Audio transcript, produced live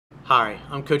Hi,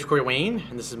 I'm Coach Corey Wayne,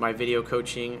 and this is my video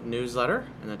coaching newsletter.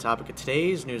 And the topic of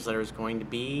today's newsletter is going to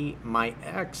be my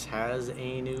ex has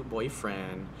a new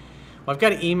boyfriend. Well, I've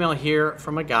got an email here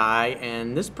from a guy,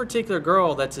 and this particular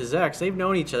girl that's his ex, they've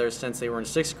known each other since they were in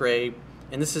 6th grade,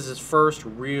 and this is his first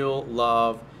real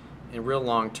love and real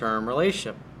long-term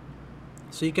relationship.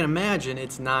 So you can imagine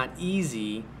it's not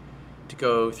easy to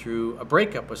go through a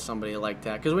breakup with somebody like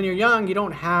that, because when you're young, you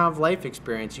don't have life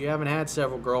experience. You haven't had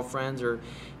several girlfriends or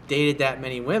dated that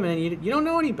many women, and you don't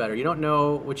know any better. You don't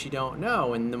know what you don't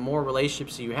know, and the more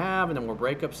relationships you have and the more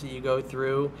breakups that you go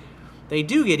through, they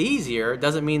do get easier. It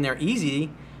doesn't mean they're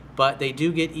easy, but they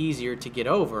do get easier to get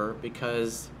over,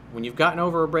 because when you've gotten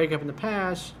over a breakup in the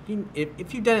past,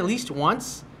 if you've done it at least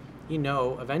once, you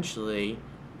know eventually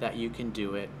that you can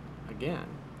do it again.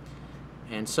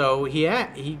 And so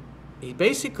he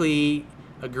basically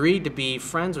agreed to be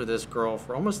friends with this girl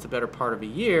for almost the better part of a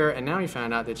year, and now he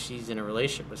found out that she's in a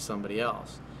relationship with somebody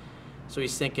else. So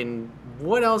he's thinking,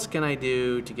 what else can I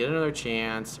do to get another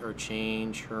chance or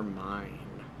change her mind?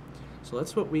 So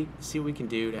let's see what we can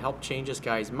do to help change this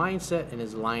guy's mindset and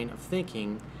his line of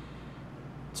thinking,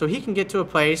 so he can get to a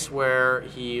place where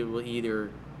he will either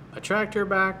attract her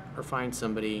back or find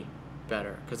somebody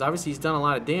better. Because obviously he's done a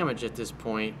lot of damage at this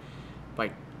point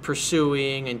by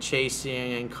pursuing and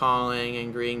chasing and calling and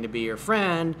agreeing to be your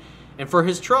friend, and for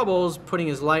his troubles putting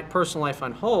his personal life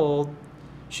on hold.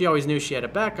 She always knew she had a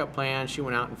backup plan. She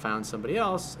went out and found somebody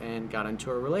else and got into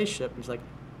a relationship. He's like,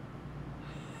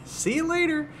 see you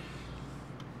later.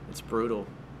 It's brutal.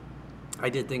 I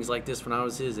did things like this when I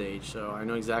was his age, so I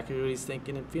know exactly what he's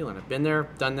thinking and feeling. I've been there,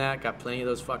 done that, got plenty of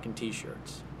those fucking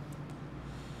t-shirts.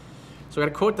 So I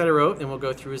got a quote that I wrote, and we'll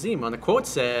go through his email. And the quote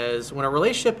says, when a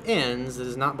relationship ends, it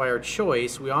is not by our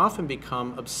choice. We often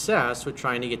become obsessed with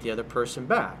trying to get the other person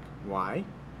back. Why?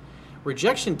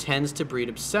 Rejection tends to breed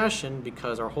obsession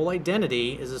because our whole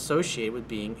identity is associated with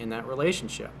being in that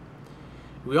relationship.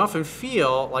 We often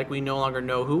feel like we no longer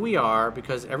know who we are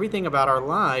because everything about our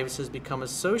lives has become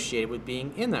associated with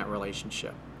being in that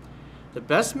relationship. The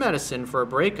best medicine for a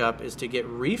breakup is to get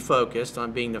refocused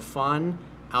on being the fun,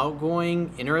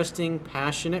 outgoing, interesting,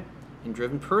 passionate, and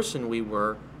driven person we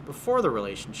were before the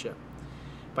relationship.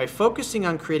 By focusing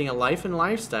on creating a life and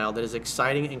lifestyle that is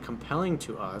exciting and compelling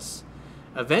to us,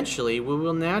 eventually we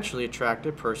will naturally attract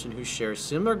a person who shares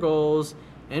similar goals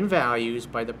and values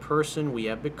by the person we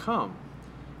have become.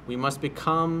 We must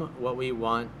become what we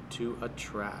want to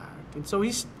attract. And so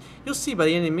you'll see by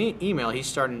the end of the email he's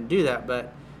starting to do that,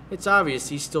 but it's obvious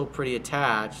he's still pretty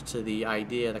attached to the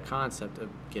idea, the concept of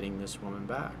getting this woman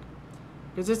back.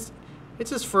 Because it's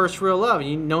his first real love. And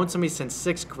you've known somebody since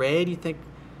 6th grade, you think,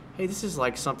 hey, this is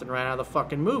like something right out of the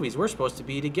fucking movies. We're supposed to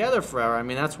be together forever. I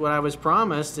mean, that's what I was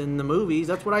promised in the movies.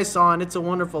 That's what I saw in It's a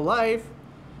Wonderful Life.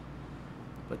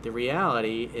 But the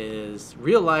reality is,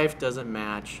 real life doesn't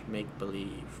match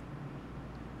make-believe.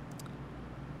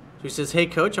 So he says, hey,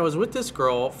 Coach, I was with this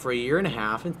girl for 1.5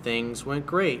 years, and things went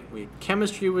great.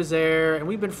 Chemistry was there, and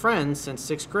we've been friends since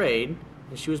 6th grade,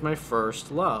 and she was my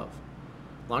first love.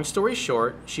 Long story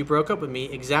short, she broke up with me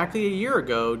exactly 1 year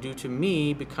ago due to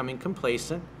me becoming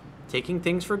complacent, taking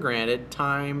things for granted,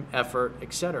 time, effort,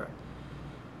 etc.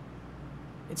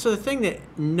 And so the thing that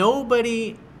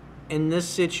nobody in this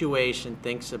situation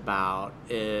thinks about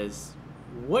is,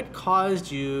 what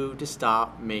caused you to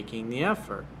stop making the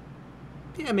effort?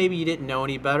 Yeah, maybe you didn't know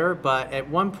any better, but at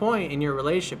one point in your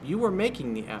relationship, you were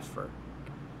making the effort.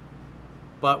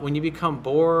 But when you become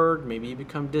bored, maybe you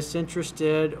become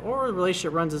disinterested, or the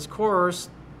relationship runs its course,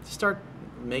 you start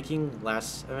making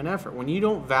less of an effort. When you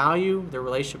don't value the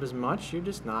relationship as much, you're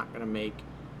just not going to make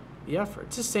the effort.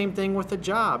 It's the same thing with a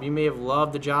job. You may have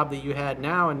loved the job that you had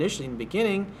now initially in the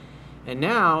beginning, and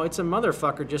now it's a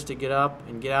motherfucker just to get up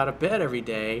and get out of bed every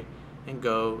day and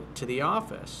go to the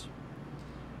office.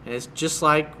 And it's just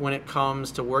like when it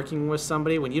comes to working with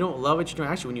somebody, when you don't love what you're doing,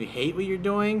 actually when you hate what you're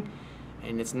doing,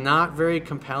 and it's not very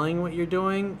compelling what you're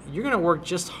doing, you're going to work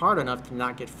just hard enough to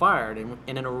not get fired. And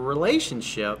in a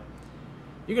relationship,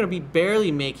 you're going to be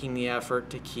barely making the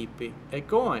effort to keep it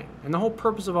going. And the whole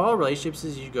purpose of all relationships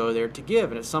is you go there to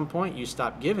give. And at some point you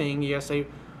stop giving, you got to say,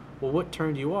 well, what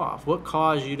turned you off? What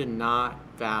caused you to not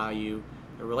value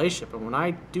the relationship? And when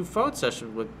I do phone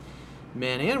sessions with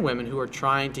men and women who are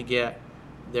trying to get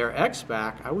their ex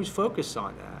back, I always focus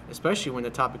on that, especially when the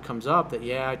topic comes up that,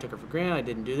 yeah, I took her for granted, I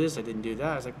didn't do this, I didn't do that.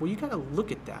 I was like, well, you got to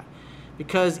look at that,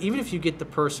 because even if you get the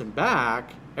person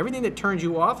back, everything that turns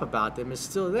you off about them is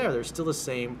still there. They're still the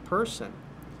same person.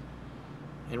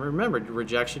 And remember,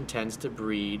 rejection tends to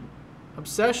breed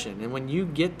obsession. And when you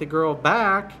get the girl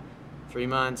back 3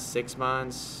 months, 6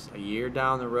 months, a year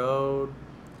down the road,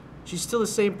 she's still the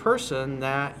same person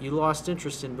that you lost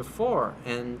interest in before.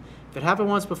 And if it happened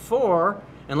once before,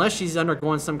 unless she's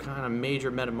undergoing some kind of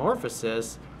major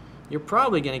metamorphosis, you're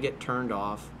probably going to get turned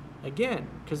off again.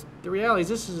 Because the reality is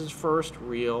this is his first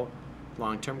real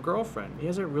long-term girlfriend. He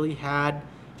hasn't really had,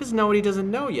 he doesn't know what he doesn't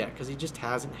know yet because he just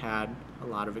hasn't had a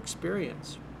lot of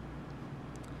experience.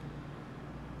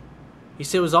 He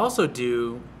said it was also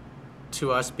due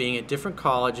to us being at different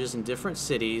colleges in different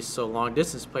cities, so long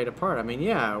distance played a part. I mean,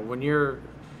 yeah, when you're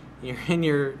in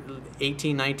your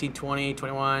 18, 19, 20,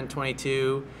 21,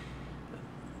 22,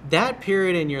 that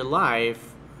period in your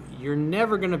life, you're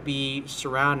never going to be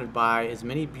surrounded by as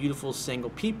many beautiful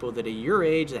single people that are your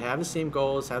age, that have the same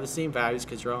goals, have the same values,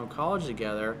 because you're all in college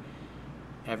together,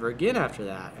 ever again after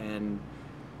that. And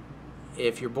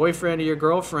if your boyfriend or your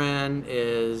girlfriend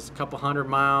is a couple hundred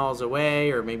miles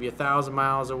away, or maybe 1,000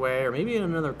 miles away, or maybe in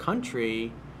another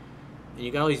country, and you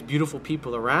got all these beautiful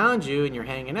people around you, and you're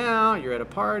hanging out, you're at a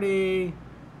party,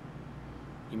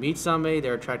 you meet somebody,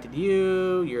 they're attracted to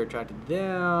you, you're attracted to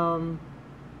them,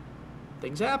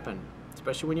 things happen.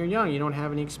 Especially when you're young, you don't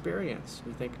have any experience.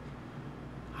 You think,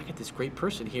 I got this great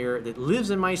person here that lives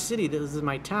in my city, that lives in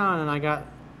my town, and I got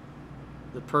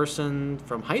the person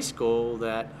from high school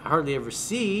that I hardly ever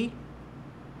see.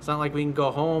 It's not like we can go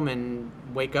home and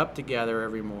wake up together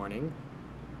every morning.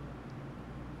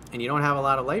 And you don't have a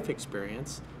lot of life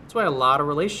experience. That's why a lot of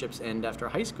relationships end after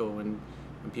high school when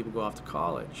people go off to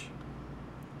college.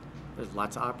 There's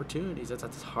lots of opportunities. That's a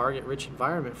target-rich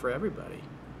environment for everybody.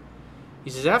 He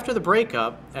says, after the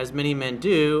breakup, as many men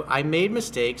do, I made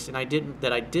mistakes and I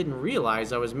didn't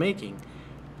realize I was making.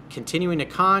 Continuing to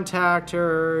contact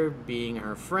her, being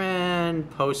her friend,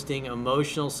 posting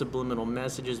emotional subliminal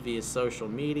messages via social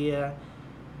media.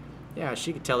 Yeah,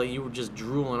 she could tell that you were just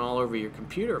drooling all over your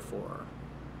computer for her.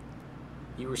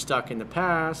 You were stuck in the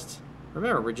past.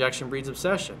 Remember, rejection breeds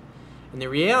obsession. And the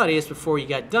reality is, before you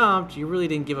got dumped, you really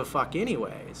didn't give a fuck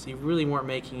anyways. You really weren't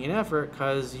making an effort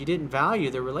because you didn't value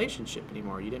the relationship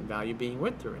anymore. You didn't value being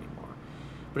with her anymore.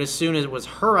 But as soon as it was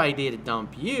her idea to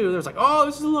dump you, there was like, oh,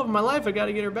 this is the love of my life, I got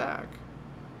to get her back.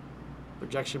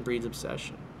 Rejection breeds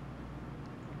obsession.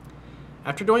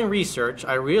 After doing research,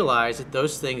 I realized that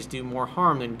those things do more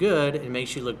harm than good and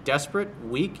makes you look desperate,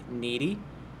 weak, needy,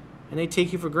 and they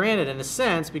take you for granted in a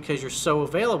sense because you're so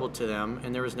available to them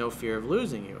and there is no fear of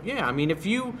losing you. Yeah, I mean, if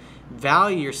you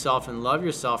value yourself and love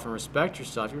yourself and respect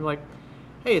yourself, you're like,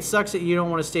 hey, it sucks that you don't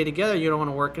want to stay together, you don't want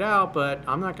to work it out, but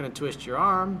I'm not going to twist your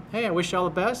arm. Hey, I wish you all the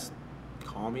best.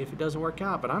 Call me if it doesn't work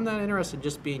out, but I'm not interested in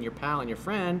just being your pal and your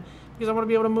friend because I want to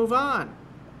be able to move on.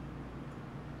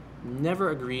 Never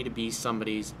agree to be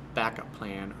somebody's backup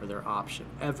plan or their option,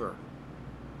 ever.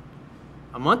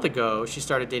 A month ago, she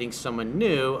started dating someone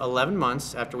new 11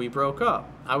 months after we broke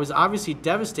up. I was obviously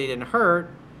devastated and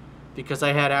hurt because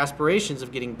I had aspirations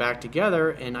of getting back together,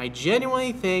 and I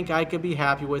genuinely think I could be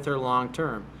happy with her long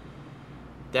term.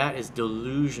 That is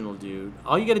delusional, dude.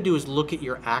 All you got to do is look at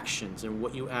your actions and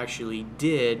what you actually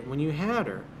did when you had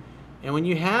her. And when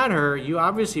you had her, you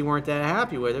obviously weren't that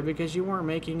happy with her because you weren't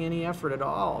making any effort at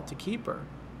all to keep her.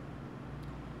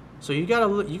 So you got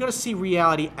to see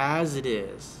reality as it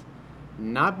is.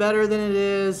 Not better than it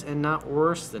is and not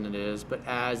worse than it is, but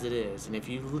as it is. And if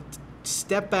you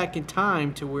step back in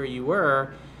time to where you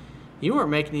weren't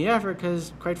making the effort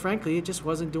because, quite frankly, it just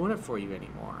wasn't doing it for you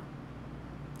anymore.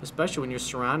 Especially when you're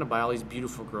surrounded by all these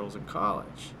beautiful girls in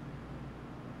college.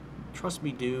 Trust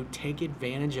me, dude, take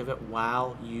advantage of it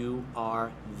while you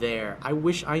are there. I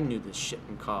wish I knew this shit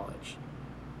in college.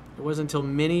 It wasn't until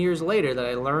many years later that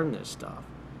I learned this stuff.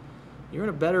 You're in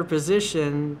a better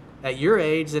position at your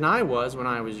age than I was when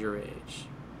I was your age.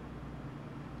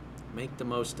 Make the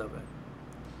most of it.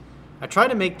 I tried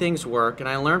to make things work, and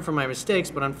I learned from my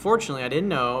mistakes, but unfortunately I didn't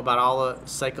know about all the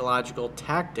psychological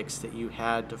tactics that you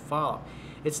had to follow.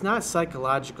 It's not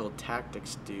psychological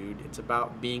tactics, dude. It's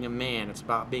about being a man. It's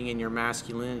about being in your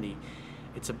masculinity.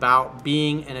 It's about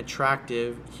being an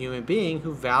attractive human being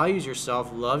who values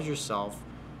yourself, loves yourself,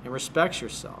 and respects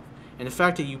yourself. And the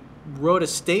fact that you wrote a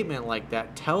statement like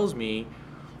that tells me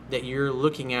that you're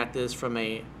looking at this from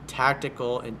a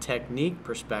tactical and technique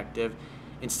perspective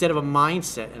instead of a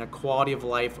mindset and a quality of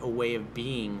life, a way of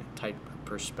being type of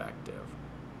perspective.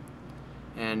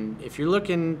 And if you're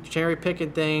looking, cherry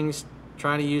picking things,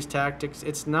 trying to use tactics,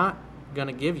 it's not going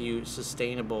to give you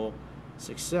sustainable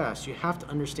success. You have to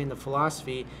understand the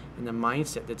philosophy and the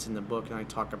mindset that's in the book and I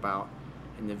talk about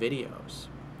in the videos.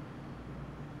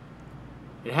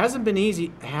 It hasn't been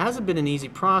easy. It hasn't been an easy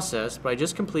process, but I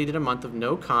just completed a month of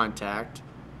no contact.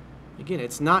 Again,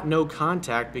 it's not no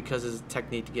contact because it's a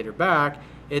technique to get her back.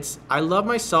 It's I love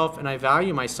myself and I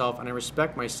value myself and I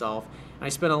respect myself I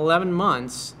spent 11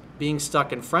 months being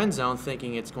stuck in friend zone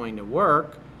thinking it's going to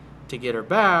work to get her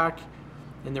back.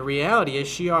 And the reality is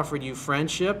she offered you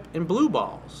friendship and blue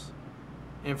balls.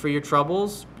 And for your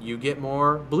troubles, you get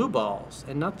more blue balls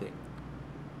and nothing.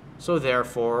 So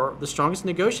therefore, the strongest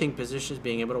negotiating position is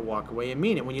being able to walk away and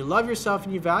mean it. When you love yourself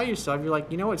and you value yourself, you're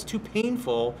like, you know, it's too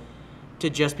painful to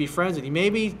just be friends with you.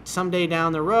 Maybe someday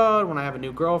down the road when I have a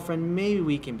new girlfriend, maybe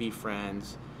we can be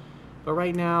friends. But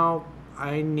right now,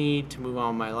 I need to move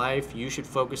on with my life. You should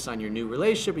focus on your new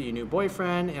relationship with your new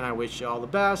boyfriend, and I wish you all the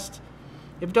best.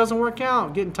 If it doesn't work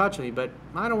out, get in touch with me, but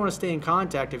I don't want to stay in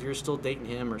contact if you're still dating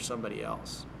him or somebody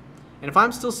else. And if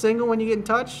I'm still single when you get in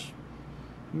touch,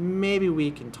 maybe we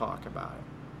can talk about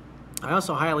it. I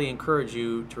also highly encourage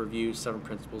you to review 7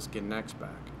 Principles to Get an Ex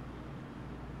Back.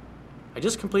 I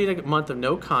just completed a month of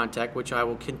no contact, which I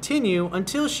will continue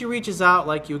until she reaches out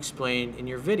like you explained in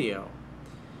your video.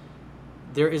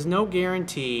 There is no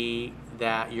guarantee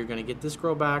that you're going to get this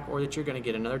girl back or that you're going to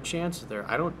get another chance with her.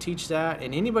 I don't teach that,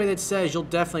 and anybody that says you'll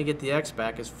definitely get the ex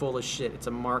back is full of shit. It's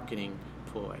a marketing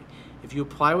ploy. If you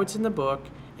apply what's in the book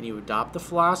and you adopt the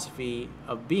philosophy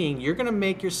of being, you're going to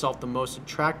make yourself the most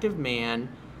attractive man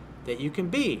that you can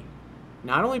be.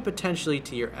 Not only potentially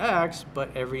to your ex,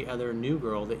 but every other new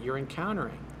girl that you're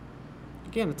encountering.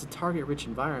 Again, it's a target-rich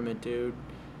environment, dude.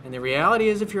 And the reality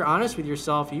is, if you're honest with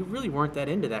yourself, you really weren't that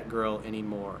into that girl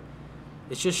anymore.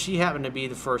 It's just she happened to be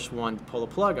the first one to pull the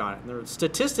plug on it. And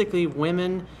statistically,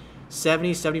 women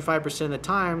 70-75% of the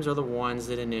times are the ones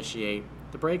that initiate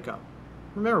the breakup.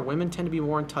 Remember, women tend to be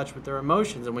more in touch with their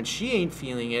emotions, and when she ain't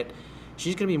feeling it,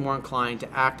 she's going to be more inclined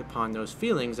to act upon those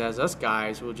feelings, as us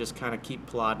guys will just kind of keep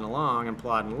plodding along and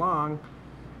plodding along.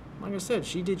 Like I said,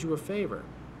 she did you a favor.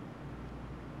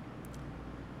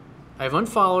 I've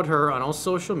unfollowed her on all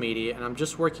social media, and I'm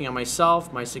just working on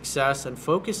myself, my success, and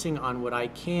focusing on what I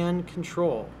can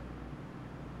control.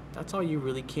 That's all you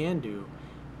really can do.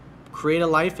 Create a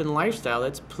life and lifestyle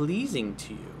that's pleasing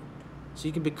to you, so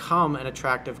you can become an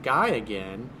attractive guy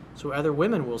again, so other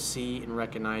women will see and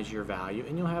recognize your value,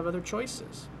 and you'll have other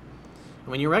choices.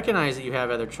 And when you recognize that you have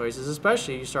other choices,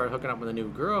 especially you start hooking up with a new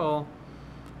girl,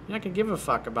 you're not going to give a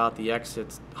fuck about the ex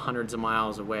that's hundreds of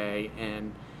miles away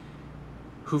and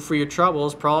who for your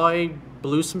troubles probably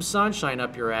blew some sunshine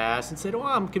up your ass and said, oh,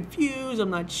 I'm confused, I'm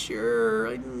not sure.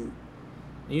 And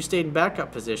you stayed in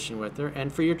backup position with her,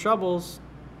 and for your troubles,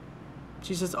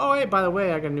 she says, oh, hey, by the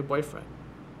way, I got a new boyfriend.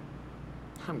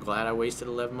 I'm glad I wasted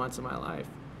 11 months of my life.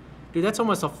 Dude, that's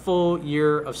almost a full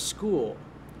year of school,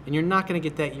 and you're not going to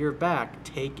get that year back.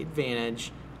 Take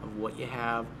advantage of what you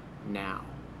have now.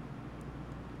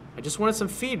 I just wanted some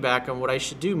feedback on what I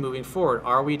should do moving forward.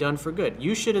 Are we done for good?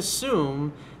 You should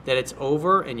assume that it's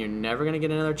over and you're never going to get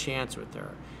another chance with her.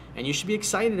 And you should be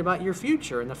excited about your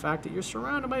future and the fact that you're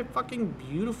surrounded by fucking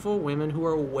beautiful women who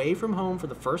are away from home for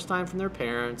the first time from their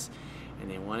parents,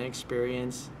 and they want to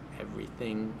experience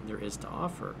everything there is to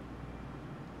offer.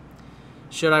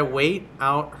 Should I wait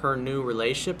out her new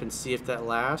relationship and see if that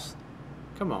lasts?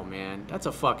 Come on, man. That's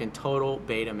a fucking total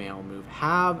beta male move.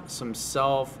 Have some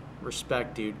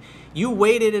self-respect, dude. You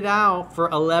waited it out for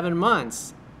 11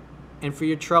 months, and for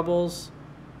your troubles,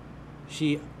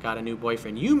 she got a new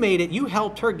boyfriend. You made it. You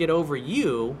helped her get over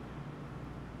you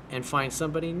and find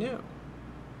somebody new.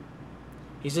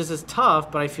 He says it's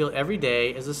tough, but I feel every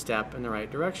day is a step in the right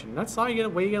direction. That's all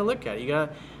way you gotta look at it. You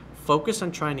gotta focus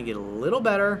on trying to get a little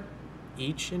better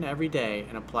each and every day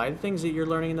and apply the things that you're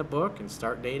learning in the book and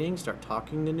start dating, start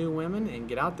talking to new women, and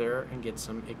get out there and get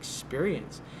some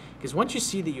experience. Because once you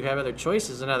see that you have other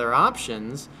choices and other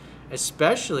options,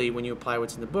 especially when you apply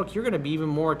what's in the book, you're going to be even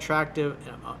more attractive,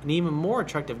 an even more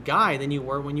attractive guy than you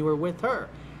were when you were with her.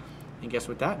 And guess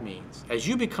what that means? As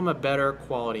you become a better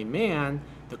quality man,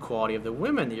 the quality of the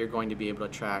women that you're going to be able to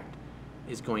attract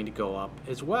is going to go up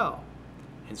as well.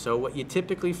 And so what you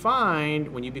typically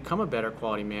find when you become a better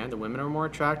quality man, the women are more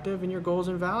attractive and your goals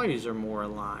and values are more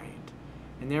aligned.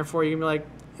 And therefore you're going to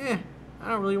be like, I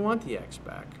don't really want the ex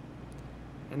back.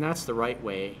 And that's the right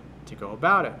way to go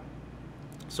about it.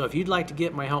 So if you'd like to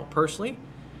get my help personally,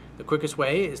 the quickest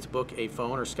way is to book a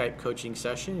phone or Skype coaching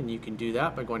session, and you can do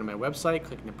that by going to my website,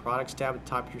 clicking the products tab at the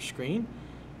top of your screen,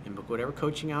 and book whatever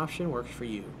coaching option works for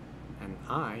you. And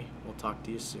I will talk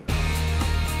to you soon.